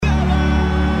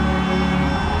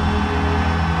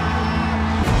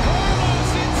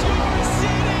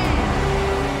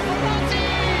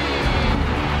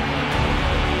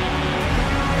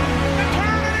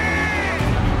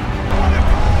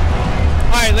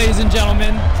ladies and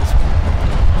gentlemen.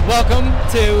 Welcome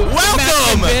to Matt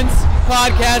and Vince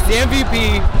podcast, the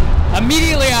MVP.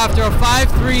 Immediately after a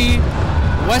 5-3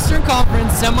 Western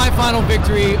Conference semifinal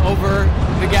victory over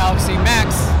the Galaxy.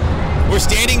 Max. We're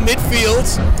standing midfield.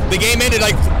 The game ended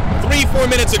like 3-4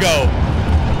 minutes ago.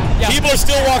 Yeah. People are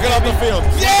still walking off the field.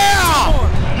 Yeah!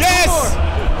 Yes!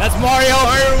 That's Mario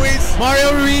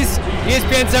Ruiz,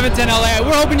 ESPN 710 LA.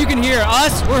 We're hoping you can hear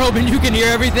us. We're hoping you can hear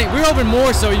everything. We're hoping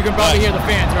more so you can probably hear the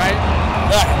fans, right?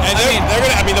 And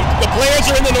the players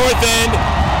are in the north end.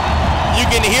 You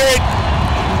can hear it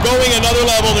going another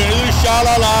level. They're going to do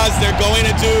sha-la-las. They're going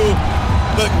to do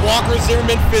the Walker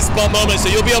Zimmerman fist bump moment. So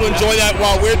you'll be able to enjoy that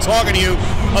while we're talking to you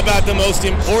about the most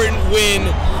important win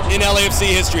in LAFC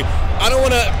history. I don't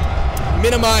want to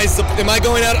minimize. Am I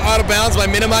going out of bounds by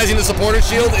minimizing the supporter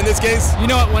shield in this case? You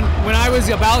know what? When I was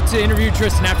about to interview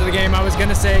Tristan after the game, I was going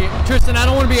to say, Tristan, I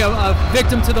don't want to be a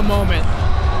victim to the moment,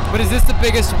 but is this the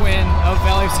biggest win of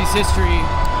LAFC's history?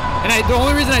 And the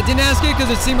only reason I didn't ask it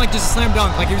because it seemed like just a slam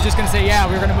dunk. Like he was just going to say, yeah,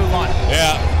 we're going to move on.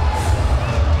 Yeah.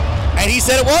 And he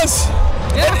said it was.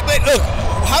 Yeah. But look,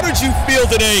 how did you feel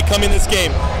today coming this game?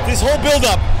 This whole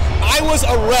build-up. I was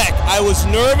a wreck. I was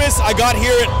nervous. I got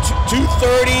here at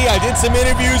 2:30. I did some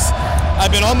interviews.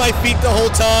 I've been on my feet the whole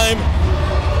time.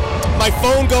 My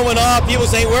phone going off. People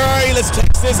saying, where are you? Let's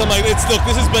text this. I'm like, look,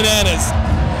 this is bananas.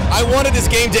 I wanted this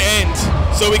game to end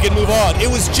so we could move on. It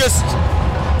was just,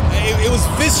 it was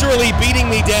viscerally beating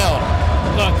me down.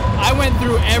 Look, I went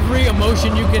through every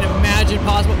emotion you can imagine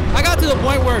possible. I got to the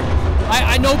point where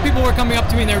I know people were coming up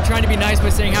to me and they were trying to be nice by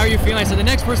saying, how are you feeling? I said, the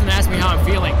next person asked me how I'm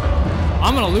feeling,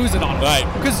 I'm going to lose it on it. Right.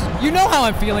 Because you know how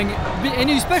I'm feeling, and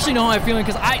you especially know how I'm feeling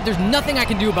because there's nothing I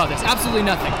can do about this. Absolutely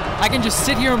nothing. I can just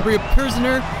sit here and be a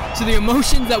prisoner to the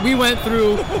emotions that we went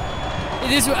through.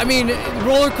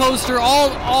 Roller coaster,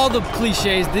 all the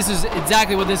cliches. This is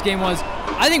exactly what this game was.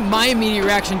 I think my immediate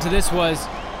reaction to this was,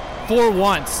 for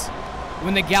once,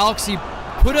 when the Galaxy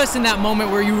put us in that moment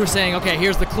where you were saying, okay,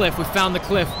 here's the cliff, we found the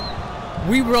cliff.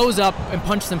 We rose up and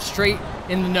punched them straight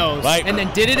in the nose, right, and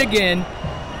then did it again.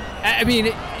 I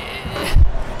mean,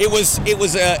 it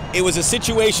was a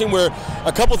situation where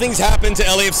a couple things happened to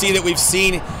LAFC that we've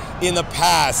seen in the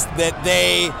past, that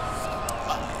they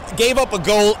gave up a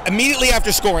goal immediately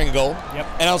after scoring a goal. Yep.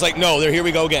 And I was like, no, here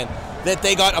we go again. That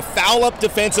they got a foul up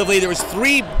defensively. There was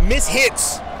 3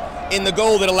 mishits in the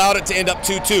goal that allowed it to end up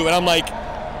 2-2. And I'm like,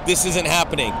 this isn't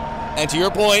happening. And to your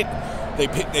point, they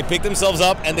picked themselves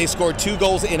up and they scored 2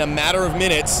 goals in a matter of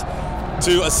minutes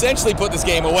to essentially put this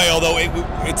game away. Although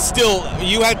it's still,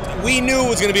 we knew it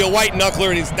was going to be a white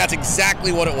knuckler, and that's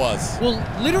exactly what it was. Well,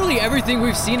 literally everything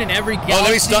we've seen in every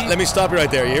Galaxy. Let me stop you right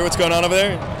there. You hear what's going on over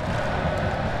there?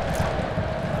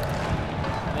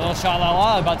 A little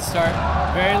sha-la-la about to start.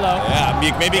 Very low. Yeah,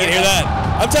 maybe you can hear that.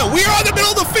 I'm telling you, we're on the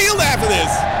middle of the field after this.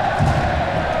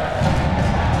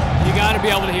 You got to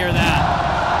be able to hear that.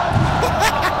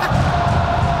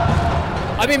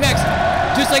 I mean, Max,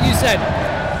 just like you said,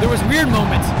 there was weird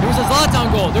moments. There was a Zlatan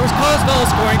goal. There was Carlos Vela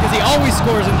scoring because he always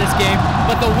scores in this game.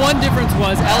 But the one difference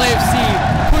was LAFC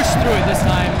pushed through it this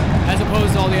time as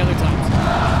opposed to all the other times.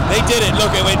 They did it.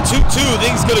 Look, it went 2-2.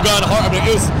 Things could have gone hard. I mean,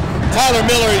 it was Tyler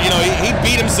Miller, he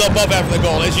beat himself up after the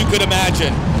goal, as you could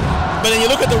imagine. But then you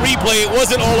look at the replay, it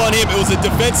wasn't all on him. It was a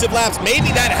defensive lapse.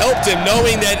 Maybe that helped him,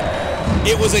 knowing that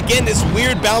it was, again, this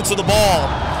weird bounce of the ball.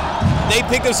 They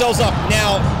picked themselves up.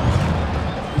 Now,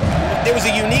 there was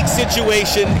a unique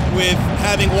situation with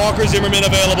having Walker Zimmerman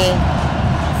available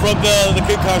from the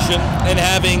concussion and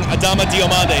having Adama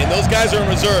Diomande. And those guys are in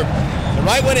reserve. And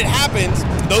right when it happened,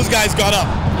 those guys got up.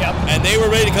 Yep. And they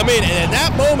were ready to come in. And in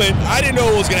that moment, I didn't know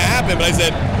what was going to happen, but I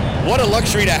said, what a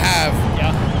luxury to have. Yeah.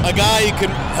 A guy who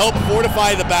can help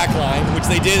fortify the back line, which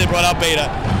they did. They brought out Beta.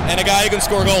 And a guy who can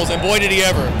score goals. And boy, did he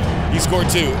ever. He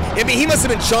scored 2. I mean, he must have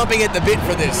been chomping at the bit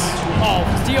for this. Oh,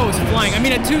 Dio was flying. I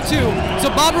mean, at 2-2, so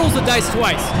Bob rolls the dice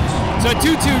twice. So at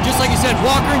 2-2, just like you said,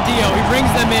 Walker and Dio, he brings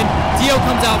them in. Dio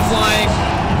comes out flying.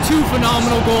 2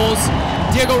 phenomenal goals.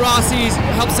 Diego Rossi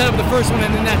helped set up the first one,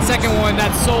 and then that second one,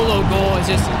 that solo goal is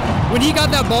just, when he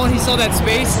got that ball and he saw that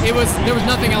space, there was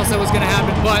nothing else that was going to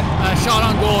happen but a shot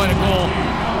on goal and a goal.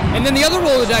 And then the other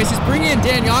roll of the dice is bringing in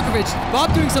Dan Jakovic.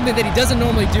 Bob doing something that he doesn't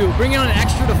normally do, bringing on an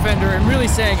extra defender and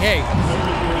really saying, hey,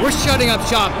 we're shutting up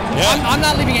shop. Yeah. I'm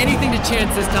not leaving anything to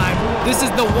chance this time. This is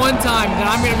the one time that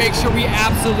I'm going to make sure we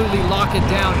absolutely lock it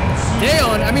down.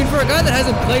 Dejan, I mean, for a guy that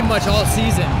hasn't played much all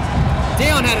season,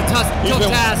 Dejan had a tough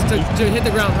task to hit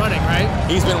the ground running, right?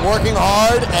 He's been working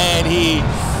hard, and he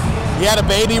had a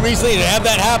baby recently. To have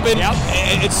that happen, yep.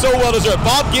 It's so well deserved.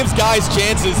 Bob gives guys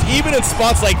chances, even in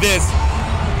spots like this,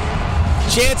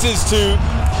 chances to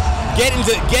get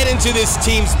into this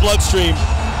team's bloodstream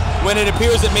when it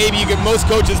appears that maybe most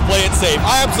coaches play it safe.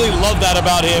 I absolutely love that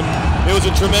about him. It was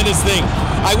a tremendous thing.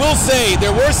 I will say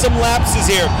there were some lapses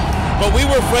here, but we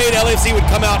were afraid LAFC would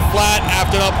come out flat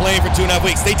after not playing for 2.5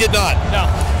 weeks. They did not. No.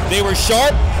 They were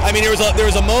sharp. I mean, there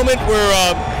was a moment where.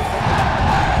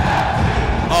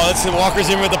 That's Walker's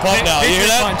in with the punch now. You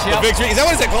hear that? Punch, yep. The victory. Is that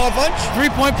what is it called? A punch?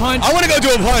 3-point punch. I want to go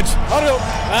do a punch. I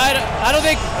don't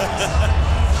think.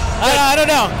 I don't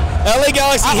know. LA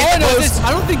Galaxy hit the post.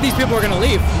 I don't think these people are going to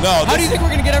leave. No. How do you think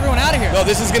we're going to get everyone out of here? No,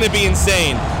 this is going to be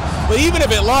insane. But even if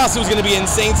it lost, it was going to be an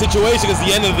insane situation because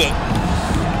the end of it.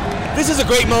 This is a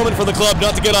great moment for the club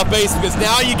not to get off base because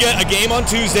now you get a game on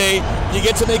Tuesday. You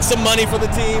get to make some money for the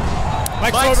team.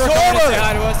 Mike Sorber coming to say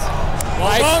hi to us.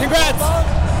 Mike, congrats.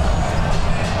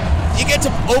 You get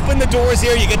to open the doors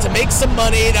here. You get to make some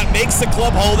money. That makes the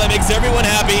club whole. That makes everyone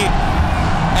happy.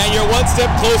 And you're one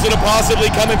step closer to possibly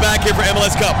coming back here for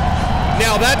MLS Cup.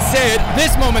 Now, that said,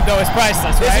 this moment, though, is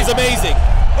priceless, right? This is amazing.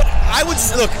 But I would,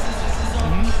 look,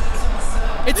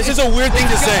 this is a weird thing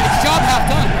to say. It's job half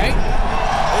done, right?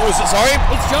 Sorry?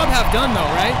 It's job half done,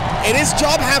 though, right? It is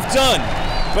job half done.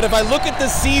 But if I look at the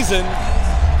season,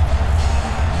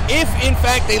 if, in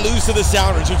fact, they lose to the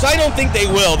Sounders, which I don't think they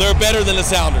will, they're better than the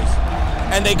Sounders,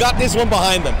 and they got this one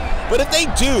behind them. But if they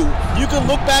do, you can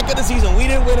look back at the season. We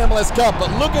didn't win MLS Cup, but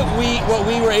look at what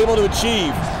we were able to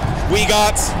achieve. We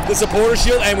got the Supporter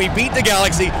Shield, and we beat the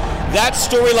Galaxy. That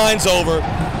storyline's over.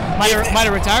 Might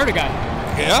have retired a guy.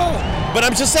 Yeah, but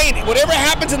I'm just saying, whatever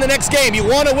happens in the next game, you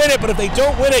want to win it, but if they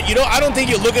don't win it, I don't think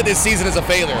you look at this season as a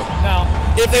failure. No.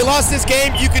 If they lost this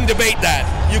game, you can debate that.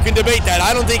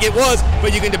 I don't think it was,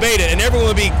 but you can debate it, and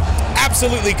everyone would be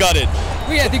absolutely gutted.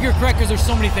 Well, yeah, I think you're correct because there's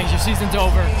so many things. Your season's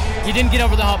over. You didn't get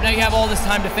over the hump. Now you have all this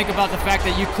time to think about the fact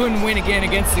that you couldn't win again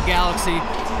against the Galaxy.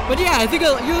 But yeah, I think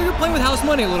you're playing with house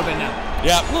money a little bit now.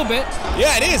 Yeah. A little bit.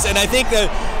 Yeah, it is, and I think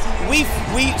that we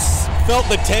felt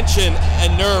the tension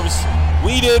and nerves.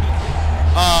 We did.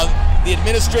 The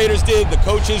administrators did. The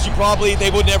coaches,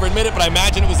 they would never admit it, but I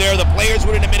imagine it was there. The players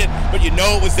wouldn't admit it, but you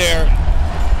know it was there.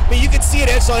 I mean, you could see it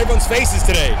etched on everyone's faces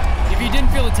today. If you didn't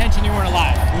feel the tension, you weren't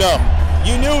alive. No.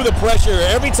 You knew the pressure.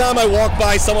 Every time I walked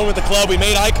by someone with the club, we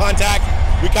made eye contact.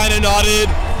 We kind of nodded,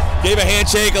 gave a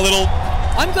handshake, a little.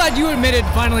 I'm glad you admitted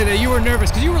finally that you were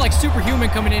nervous because you were like superhuman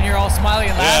coming in here all smiling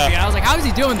and laughing. And I was like, how is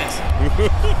he doing this?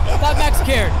 I thought Max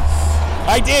cared.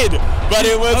 I did, but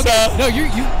it was. Okay. No, you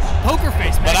poker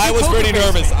face, man. But I was pretty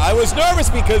nervous. I was nervous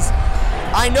because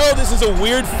I know this is a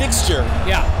weird fixture.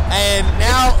 Yeah. And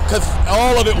now, because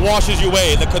all of it washes you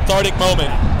away, the cathartic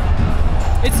moment.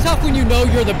 It's tough when you know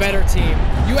you're the better team.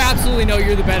 You absolutely know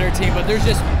you're the better team, but there's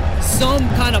just some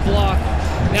kind of block.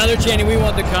 Now they're chanting, we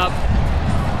want the cup.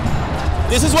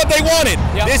 This is what they wanted.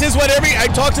 Yep. This is what I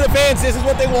talked to the fans, this is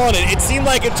what they wanted. It seemed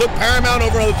like it took paramount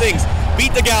over other things.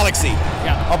 Beat the Galaxy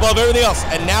above everything else,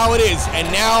 and now it is. And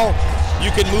now you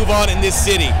can move on in this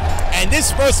city. And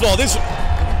this, first of all, this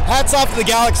hats off to the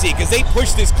Galaxy because they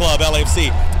pushed this club, LAFC.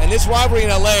 And this rivalry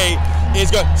in LA is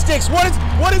good. Sticks, what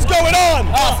is going on?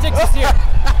 Oh, Sticks is here.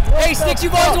 Hey, Sticks,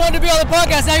 you've always wanted to be on the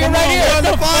podcast. Now you're right here. We're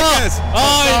on the podcast.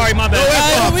 Sorry, my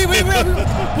bad.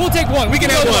 We'll take one. We can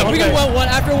have one. We can have one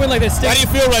after a win like this. Sticks, how do you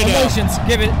feel right now? Emotions.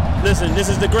 Give it. Listen, this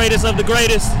is the greatest of the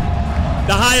greatest.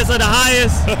 The highest of the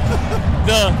highest.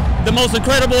 the most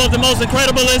incredible of the most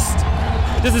incrediblest.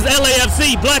 This is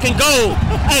LAFC, black and gold.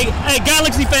 Hey,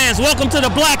 Galaxy fans, welcome to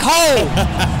the black hole.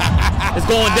 It's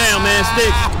going down, man.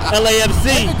 Sticks,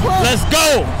 LAFC. Let's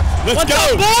go. Let's go.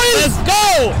 Up, boys? Let's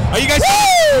go. Are you guys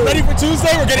ready for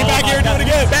Tuesday? We're getting back here and doing it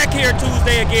again. Back here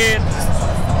Tuesday again.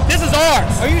 This is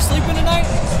ours. Are you sleeping tonight?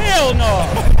 Hell no.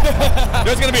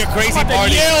 There's going to be a crazy I'm about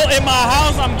party. to yell in my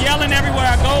house. I'm yelling everywhere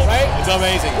I go. Right? It's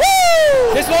amazing.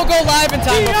 Woo! This won't go live in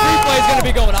time, but free play is going to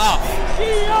be going off.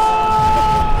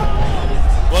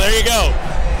 Well, there you go.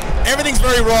 Everything's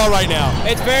very raw right now.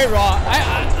 It's very raw.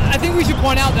 I think we should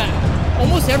point out that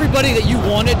almost everybody that you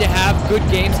wanted to have good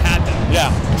games had them.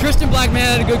 Yeah. Tristan Blackman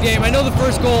had a good game. I know the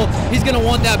first goal, he's going to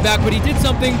want that back, but he did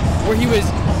something where he was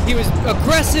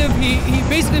aggressive. He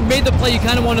basically made the play you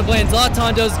kind of want to play, and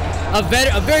Zlatan does a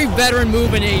very veteran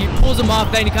move, and he pulls him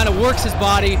off, and he kind of works his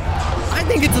body. I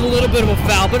think it's a little bit of a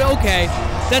foul, but okay.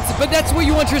 That's what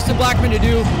you want Tristan Blackman to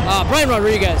do. Brian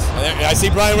Rodriguez. I see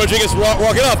Brian Rodriguez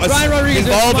walking up. Brian Rodriguez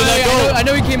involved in that goal. I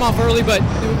know he came off early, but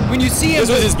when you see him, this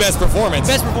was his best performance.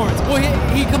 Well,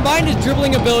 he combined his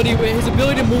dribbling ability with his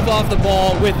ability to move off the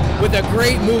ball with a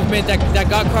great movement that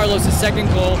got Carlos his second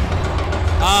goal.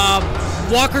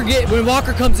 When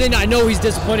Walker comes in, I know he's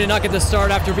disappointed not get the start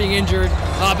after being injured,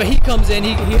 but he comes in,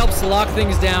 he helps to lock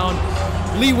things down.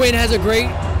 Lee Nguyen has a great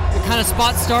kind of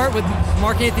spot start with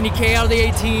Mark Anthony Kaye out of the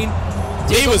 18.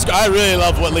 I really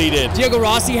love what Lee did. Diego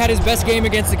Rossi had his best game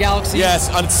against the Galaxy. Yes,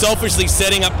 unselfishly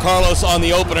setting up Carlos on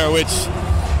the opener, which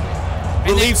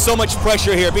relieves so much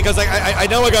pressure here, because I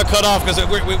know I got cut off because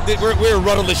we're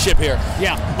running the ship here.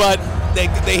 Yeah. But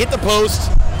they hit the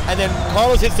post, and then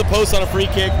Carlos hits the post on a free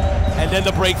kick, and then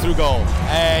the breakthrough goal.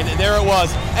 And there it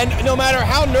was. And no matter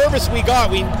how nervous we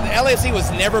got, the LAFC was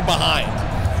never behind.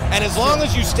 And as long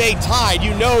as you stay tied,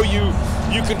 you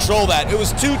control that. It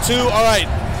was 2-2. All right.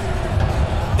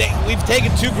 We've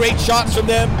taken 2 great shots from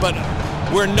them, but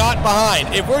we're not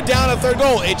behind. If we're down a third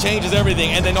goal, it changes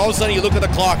everything. And then all of a sudden you look at the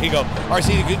clock and you go, our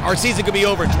season could be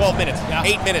over in 12 minutes,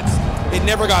 8 minutes. It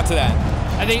never got to that.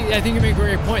 I think you make a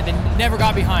great point. They never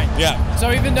got behind. Yeah.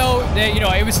 So even though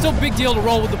it was still a big deal to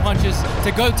roll with the punches,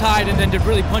 to go tied and then to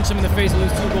really punch them in the face and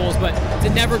lose 2 goals, but to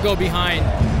never go behind,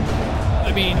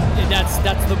 I mean, that's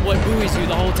what buoys you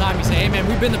the whole time. You say, hey man,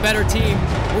 we've been the better team.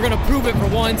 We're gonna prove it for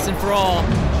once and for all.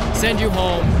 Send you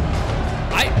home.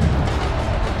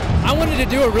 I wanted to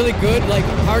do a really good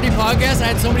party podcast.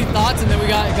 I had so many thoughts, and then we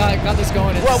got this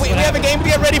going. Well, we have a game to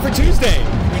get ready for Tuesday.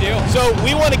 We do. So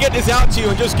we want to get this out to you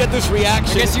and just get this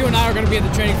reaction. I guess you and I are going to be at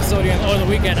the training facility on the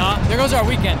weekend, huh? There goes our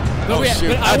weekend. But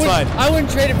shoot. That's fine. I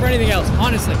wouldn't trade it for anything else,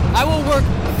 honestly. I will work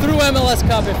through MLS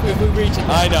Cup if we reach it.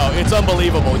 I know. It's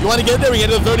unbelievable. You want to get there? We get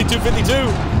to the 32-52.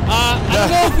 I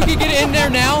don't know if we can get it in there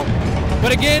now.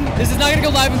 But again, this is not going to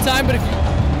go live in time, but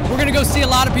we're going to go see a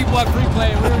lot of people at free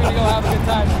play, and we're going to go have a good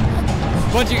time.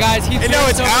 Bunch of guys.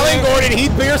 It's Alan Gordon,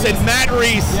 Heath Pierce, and Matt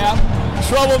Reese. Yeah.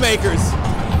 Troublemakers.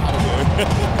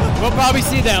 We'll probably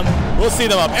see them. We'll see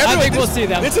them up. I think we'll see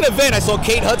them. It's an event. I saw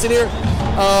Kate Hudson here.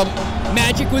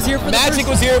 Magic was here for the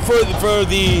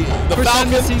Falcons. time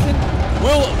this season.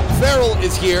 Will Ferrell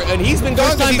is here, and he's been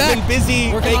gone because he's been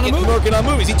busy working on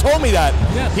movies. He told me that.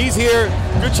 Yeah. He's here.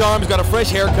 Good charm. He's got a fresh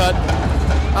haircut.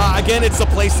 Again, it's the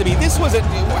place to be.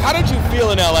 How did you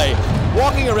feel in LA?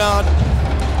 Walking around,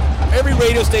 every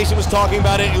radio station was talking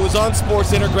about it. It was on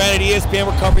SportsCenter. Granted, ESPN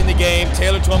were covering the game.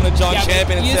 Taylor Twellman and John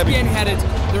Champion. And ESPN had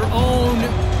their own,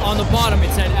 on the bottom,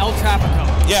 it said El Trafico.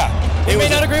 Yeah. They may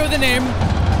not agree with the name.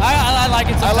 I like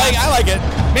it sometimes. I like it.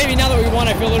 Maybe now that we won,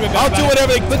 I feel a little bit better.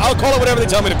 I'll call it whatever they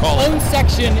tell me to call it. Own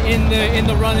section in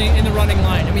the running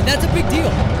line. I mean, that's a big deal.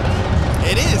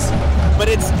 It is. But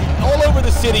it's all over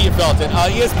the city, you felt it.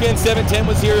 ESPN 710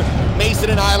 was here, Mason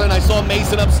and Island. I saw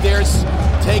Mason upstairs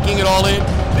taking it all in.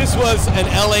 This was an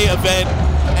LA event,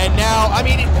 and now, I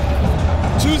mean,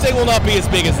 Tuesday will not be as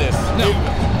big as this. No.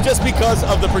 Just because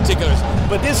of the particulars.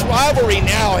 But this rivalry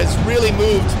now has really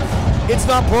moved. It's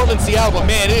not Portland-Seattle, but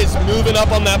man, it is moving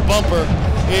up on that bumper.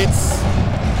 It's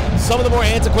some of the more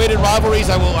antiquated rivalries.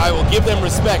 I will give them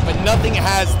respect, but nothing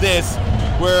has this,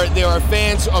 where there are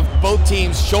fans of both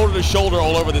teams shoulder to shoulder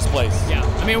all over this place. Yeah,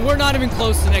 I mean, we're not even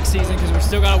close to next season because we've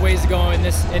still got a ways to go in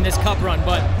this cup run,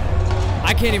 but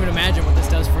I can't even imagine what this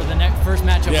does for the first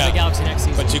matchup of the Galaxy next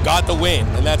season. But you got the win,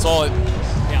 and that's all it...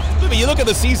 But you look at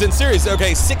the season series,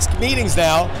 okay, 6 meetings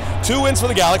now, 2 wins for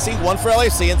the Galaxy, 1 for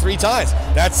LAFC, and 3 ties.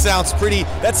 That sounds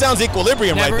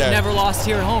equilibrium right there. Never lost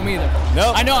here at home either.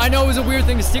 No. I know it was a weird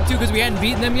thing to stick to because we hadn't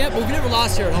beaten them yet, but we've never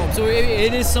lost here at home. So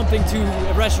it is something to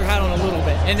rest your hat on a little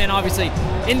bit. And then obviously,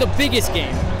 in the biggest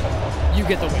game, you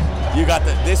get the win.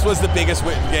 This was the biggest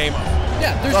game.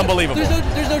 Yeah, unbelievable.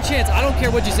 There's no chance. I don't care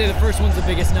what you say, the first one's the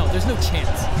biggest. No, there's no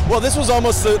chance. Well, this was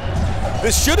almost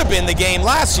this should have been the game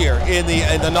last year in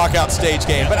the knockout stage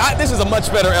game, but this is a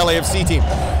much better LAFC team.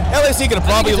 LAFC could have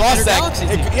probably lost that. Galaxy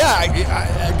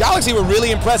team. Galaxy were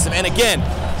really impressive, and again,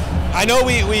 I know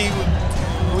we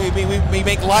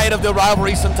make light of the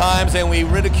rivalry sometimes, and we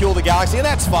ridicule the Galaxy, and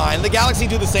that's fine. The Galaxy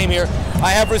do the same here.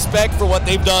 I have respect for what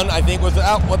they've done. I think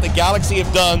without what the Galaxy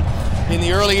have done in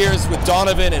the early years with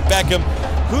Donovan and Beckham,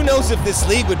 who knows if this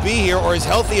league would be here or as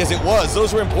healthy as it was.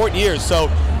 Those were important years. So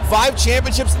 5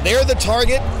 championships, they're the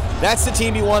target. That's the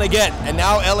team you want to get. And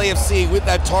now LAFC, with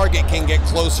that target, can get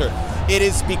closer. It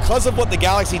is because of what the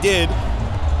Galaxy did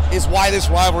is why this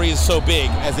rivalry is so big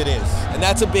as it is. And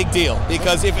that's a big deal.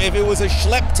 Because if it was a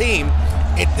schlep team,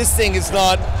 this thing is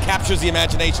not captures the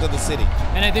imagination of the city.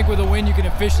 And I think with a win, you can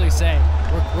officially say,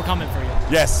 we're coming for you.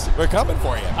 Yes, we're coming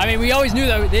for you. I mean, we always knew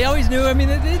that. They always knew. I mean,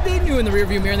 they knew in the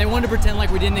rearview mirror, and they wanted to pretend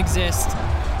like we didn't exist.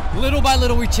 Little by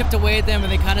little, we chipped away at them,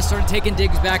 and they kind of started taking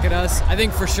digs back at us. I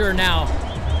think for sure now,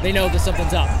 they know that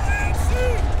something's up.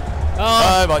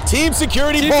 Team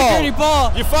Security Team Paul. Security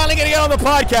Paul. You're finally going to get on the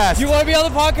podcast. You want to be on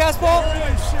the podcast, Paul?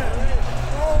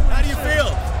 How do you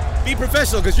feel? Be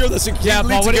professional, because you're the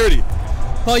lead security.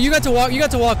 Paul, you got to walk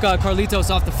Carlitos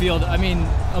off the field. I mean,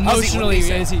 emotionally,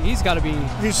 he's got to be.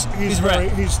 He's very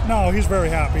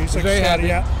happy. He's very happy.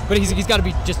 Yeah. But he's got to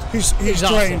be just. He's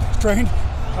awesome. drained.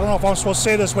 I don't know if I'm supposed to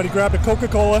say this, but he grabbed a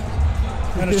Coca-Cola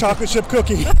and a chocolate chip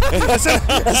cookie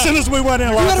as soon as we went in.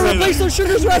 You got to replace those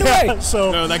sugars right away.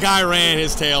 So No, that guy ran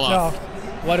his tail off.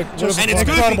 What a And it's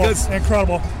good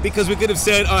incredible. because we could have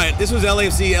said, all right, this was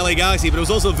LAFC, LA Galaxy, but it was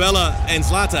also Vela and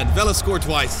Zlatan. Vela scored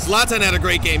twice. Zlatan had a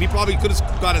great game. He probably could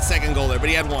have got a second goal there, but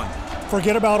he had one.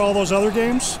 Forget about all those other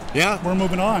games. Yeah. We're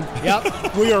moving on.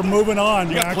 Yep. We are moving on.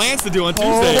 You got Max. plans to do on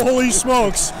Tuesday. Holy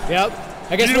smokes. Yep.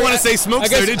 I guess You didn't want to say smokes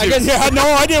there, did you? Yeah, no,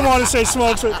 I didn't want to say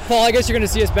smokes. But Paul, I guess you're going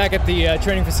to see us back at the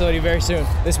training facility very soon,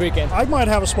 this weekend. I might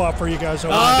have a spot for you guys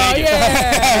over Thank you.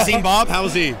 yeah. You seen Bob? How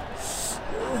is he?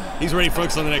 He's ready for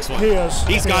us on the next one. He is.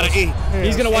 He's got it.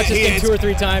 He's going to watch this He game is. 2 or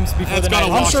 3 times before That's the gotta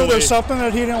night. walk I'm sure away. there's something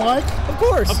that he didn't like. Of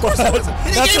course. Of course it was. And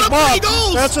he That's gave his up Bob. 3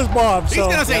 goals. That's his Bob. He's So,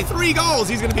 going to say 3 goals.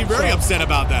 He's going to be very So- upset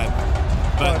about that.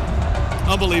 But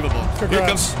unbelievable. Here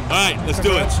Congrats. comes. All right, let's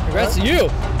Congrats. do it. Congrats to you.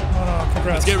 Congrats.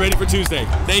 Let's get ready for Tuesday.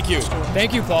 Thank you.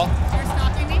 Thank you, Paul. You're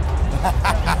stopping me?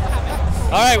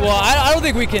 All right, well, I don't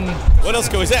think we can. What else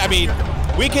can we say? I mean,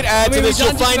 we could add I mean, to this. we've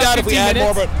You'll done just find about out if we 15 add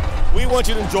more, minutes. but we want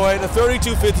you to enjoy it. The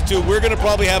 32-52, we're going to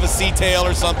probably have a C-tail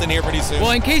or something here pretty soon.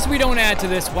 Well, in case we don't add to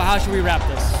this, well, how should we wrap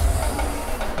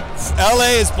this?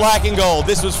 LA is black and gold.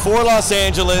 This was for Los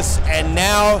Angeles, and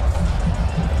now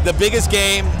the biggest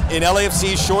game in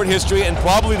LAFC's short history, and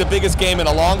probably the biggest game in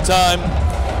a long time,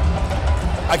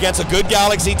 against a good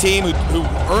Galaxy team who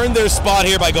earned their spot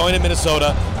here by going to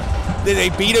Minnesota. They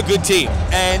beat a good team,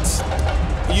 and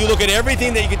you look at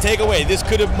everything that you can take away. This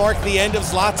could have marked the end of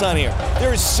Zlatan here.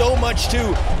 There is so much to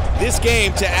this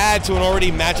game to add to an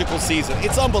already magical season.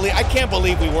 It's unbelievable. I can't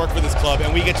believe we work for this club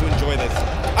and we get to enjoy this.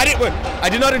 I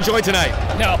did not enjoy tonight.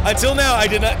 No. Until now, I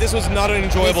did not. This was not an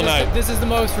enjoyable night. This is the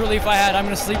most relief I had. I'm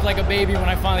going to sleep like a baby when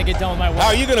I finally get done with my work. How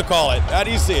are you going to call it? How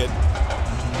do you see it?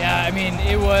 Yeah, I mean,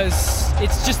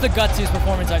 it's just the gutsiest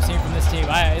performance I've seen from this team.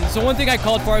 So one thing I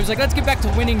called for, I was like, let's get back to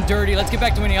winning dirty. Let's get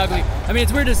back to winning ugly. I mean,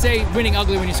 it's weird to say winning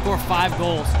ugly when you score 5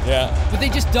 goals. Yeah. But they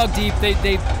just dug deep. They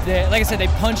like I said, they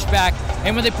punched back.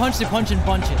 And when they punch in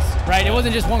bunches, right? It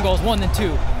wasn't just 1 goal, it was 1, then 2.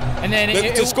 And then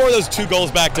To score those 2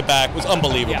 goals back to back was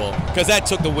unbelievable because that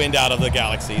took the wind out of the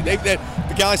Galaxy. The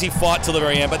Galaxy fought till the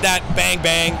very end, but that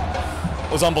bang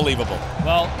was unbelievable.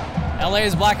 Well, LA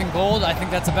is black and gold. I think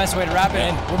that's the best way to wrap it,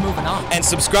 and we're moving on. And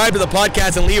subscribe to the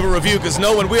podcast and leave a review because we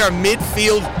are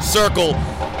midfield circle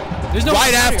There's no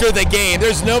right after the game.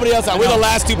 There's nobody else. We're the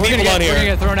last 2 people on here. We're going to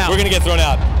get thrown out. We're going to get thrown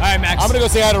out. All right, Max. I'm going to go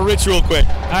say hi to Rich real quick.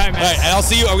 All right, Max. All right, and I'll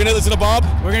see you. Are we going to listen to Bob?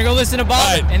 We're going to go listen to Bob,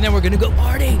 All right. and then we're going to go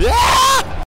party. Yeah!